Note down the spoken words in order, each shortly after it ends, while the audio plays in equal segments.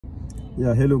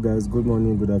Yeah, hello guys, good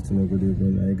morning, good afternoon, good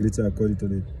evening. I greet you according to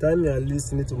the time you are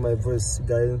listening to my voice,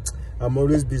 guys. I'm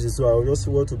always busy, so I just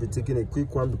want to be taking a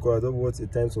quick one because I don't want the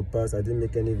time to pass. I didn't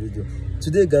make any video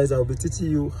today, guys. I'll be teaching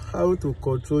you how to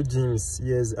control Jinns.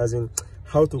 Yes, as in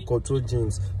how to control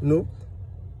Jinns. You know,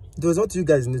 there's what you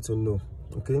guys need to know.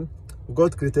 Okay,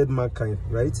 God created mankind,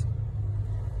 right?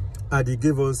 And He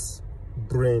gave us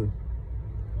brain.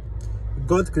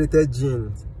 God created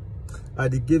Jinns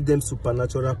and He gave them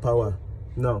supernatural power.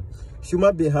 Now,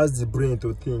 human being has the brain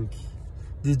to think.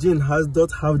 The jinn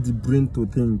don't have the brain to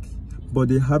think, but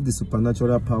they have the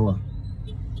supernatural power.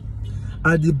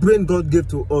 And the brain God gave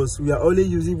to us, we are only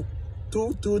using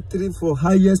 2, 2, 3, 4,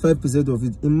 highest 5% of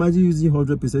it. Imagine using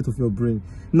 100% of your brain.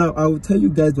 Now, I will tell you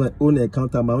guys my own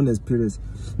encounter, my own experience.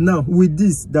 Now, with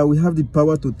this, that we have the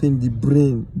power to think, the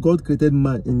brain, God created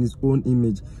man in His own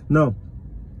image. Now,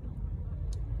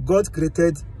 God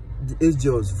created the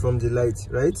angels from the light,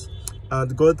 right?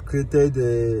 And God created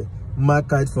the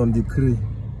mankind from the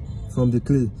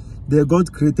clay. Then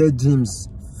God created Jinns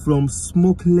from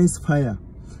smokeless fire.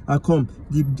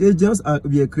 The angels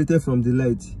were created from the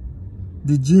light.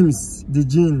 The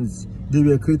Jinns, they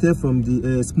were created from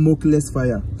the smokeless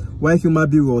fire. While human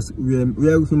being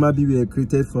were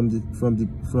created from the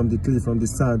clay, from the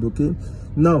sand. Okay.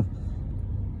 Now,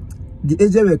 the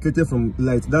angels were created from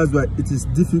light. That's why it is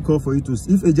difficult for you to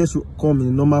see. If angels should come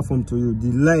in normal form to you, the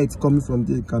light coming from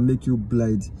there can make you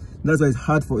blind. That's why it's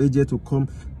hard for angels to come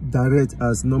direct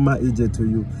as normal angel to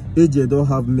you. Angels don't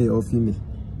have male or female,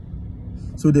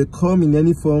 so they come in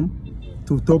any form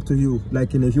to talk to you,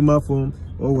 like in a human form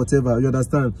or whatever. You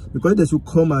understand? Because they should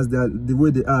come as the way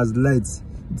they are, as lights,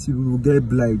 you will get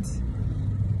blind.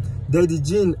 Then the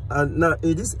jinn, and now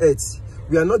in this earth,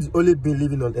 we are not the only being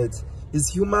living on earth. It's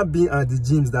human being and the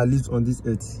jinns that live on this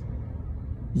earth.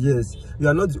 Yes, you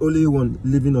are not the only one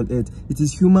living on earth. It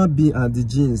is human being and the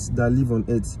jinns that live on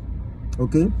earth.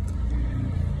 Okay.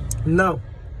 Now,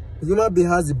 human being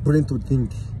has the brain to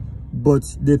think, but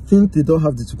they think they don't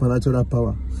have the supernatural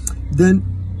power. Then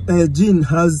jinn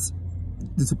has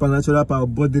the supernatural power,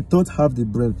 but they don't have the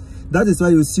brain. That is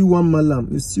why you see one malam,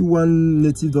 you see one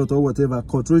native doctor or whatever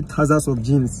control thousands of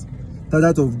jinns.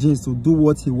 Of jinns to do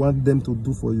what he wants them to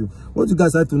do for you. What you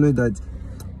guys have to know is that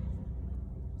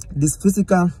this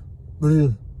physical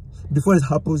brain, before it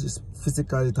happens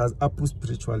physically, it has happened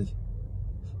spiritually.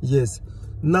 Yes.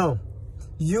 Now,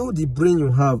 the brain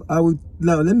you have,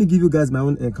 let me give you guys my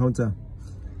own encounter.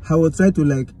 I will try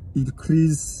to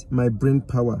increase my brain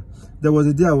power. There was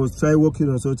a day I was trying working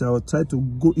on such. I was trying to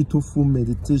go into full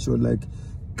meditation,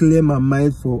 clear my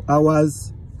mind for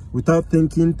hours without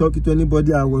thinking, talking to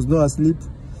anybody. I was not asleep.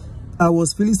 I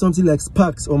was feeling something like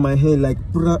sparks on my hand,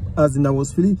 as in I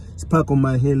was feeling spark on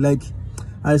my hand,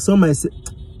 I saw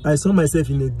myself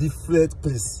in a different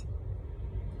place.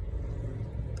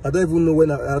 I don't even know when.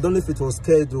 I don't know if it was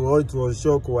scared or it was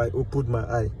shock or I opened my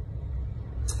eye.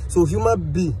 So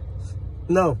human being.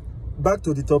 Now back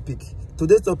to the topic.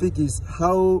 Today's topic is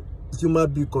how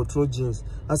human being control jinns.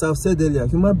 As I've said earlier,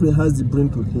 human being has the brain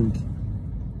to think,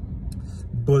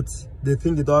 but they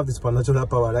think they don't have the supernatural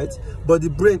power, right? But the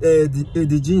brain,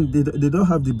 the jinn, they don't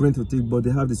have the brain to think, but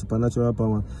they have the supernatural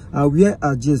power. And where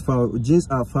are jinns found? Jinns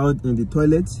are found in the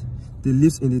toilet. They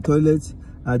live in the toilet.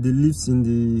 They live in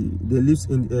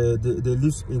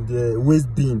the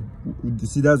waste bin. You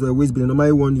see, that's why waste bin.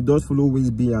 Normally, one you don't follow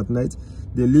waste bin at night.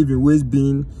 They live in waste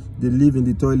bin. They live in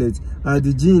the toilet. And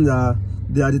the jinns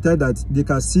they are the type that they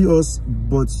can see us,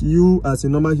 but you as a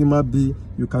normal human being,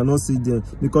 you cannot see them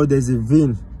because there's a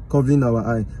vein covering our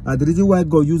eye. And the reason why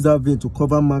God used that vein to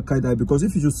cover mankind's eye, because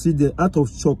if you should see them out of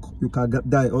shock, you can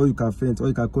die, or you can faint, or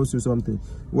you can cause you something.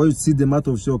 When you see them out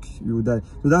of shock, you will die.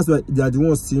 So that's why they are the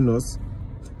ones seeing us.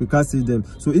 You can't see them.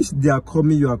 So if they are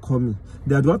coming, you are coming.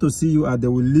 They are the ones to see you, and they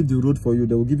will leave the road for you.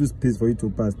 They will give you space for you to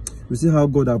pass. You see how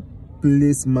God has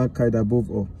placed mankind above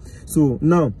all. So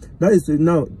now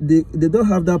they don't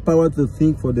have that power to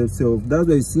think for themselves. That's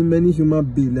why you see many human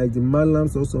beings like the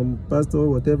malams or some pastor or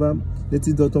whatever,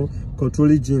 native doctor,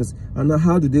 controlling jinns. And now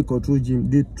how do they control jinns?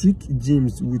 They trick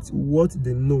jinns with what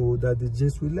they know that the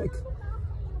jinns will like.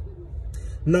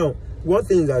 Now, one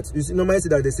thing that you see, normally see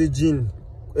that they say jinn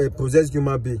possess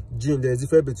human being. Jinn, there's a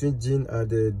difference between jinn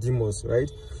and demons, right?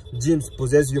 Jinns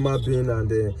possess human being,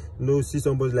 and see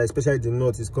somebody especially the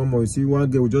north is common. You see one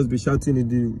girl will just be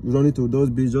shouting, running to those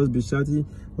bees, just be shouting,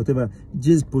 whatever.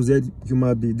 Jinns possess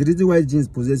human being. The reason why jinns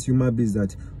possess human being is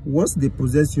that once they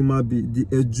possess human being, they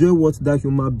enjoy what that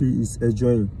human being is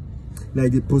enjoying.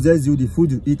 Like they possess you, the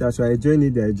food you eat, as you are enjoying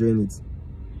it, they are enjoying it.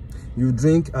 You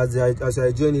drink as you are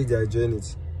enjoying it, they are enjoying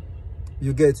it.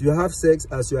 You get, you have sex,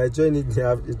 as you are enjoying it, they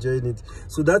have enjoying it.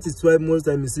 So that is why most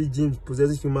time you see jinns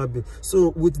possessing human being.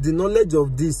 So with the knowledge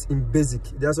of this in basic,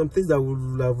 there are some things that I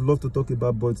would have loved to talk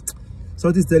about, but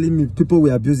something's telling me people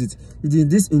will abuse it. It is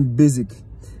this in basic.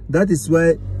 That is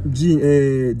why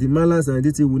the malas and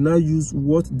DT will now use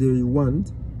what they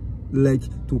want, like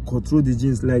to control the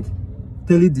jinns, like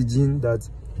telling the jinn that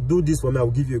do this for me, I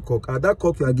will give you a cock. And that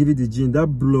cock you are giving the jinn, that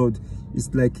blood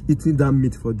is like eating that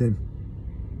meat for them.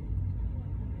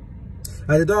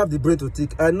 And they don't have the brain to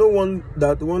think. I know one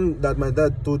that my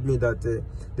dad told me that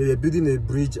they were building a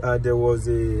bridge and there was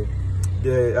a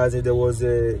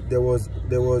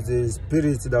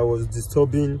spirit that was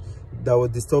disturbing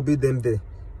them there.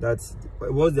 That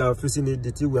once they are facing it,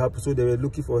 the thing will happen. So they were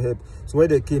looking for help. So when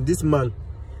they came, this man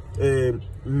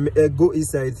go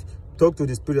inside, talk to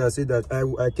the spirit and say that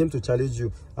I came to challenge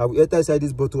you. I will enter inside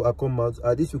this bottle and come out.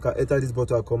 And if you can enter this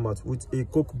bottle and come out with a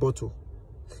Coke bottle.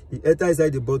 He entered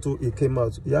inside the bottle, he came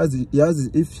out. He has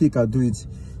if he can do it.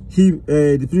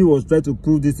 The priest was trying to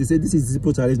prove this. He said, this is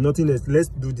simple challenge, nothing else. Let's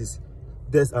do this.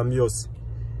 Yes, I'm yours.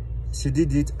 She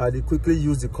did it and they quickly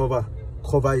used the cover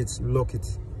it, lock it.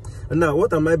 And now,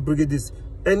 what am I bringing this?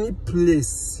 Any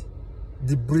place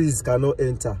the breeze cannot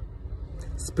enter,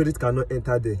 spirit cannot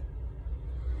enter there.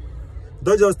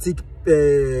 Don't just think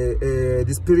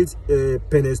the spirit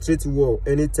penetrate wall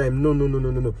anytime.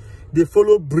 No. They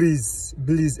follow breeze.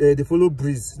 They follow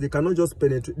breeze. They cannot just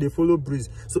penetrate. They follow breeze.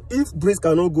 So if breeze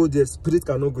cannot go there, spirit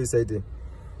cannot go inside there.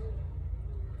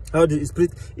 How the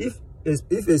spirit? If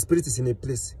a spirit is in a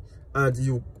place and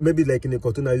you maybe like in a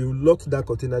container, you lock that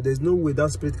container. There's no way that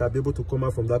spirit can be able to come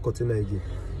out from that container again,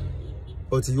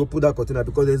 until you open that container,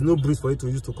 because there's no breeze for it to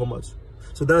use to come out.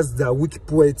 So that's the weak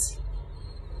point.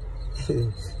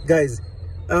 Guys,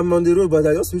 I'm on the road, but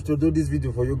I just wish to do this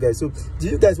video for you guys. So do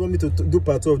you guys want me to do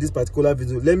part 2 of this particular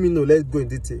video? Let me know. Let's go in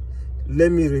detail.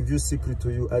 Let me review secret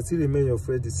to you. I still remain your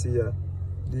friend,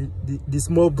 the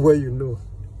small boy, you know.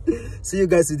 See you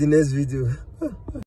guys in the next video.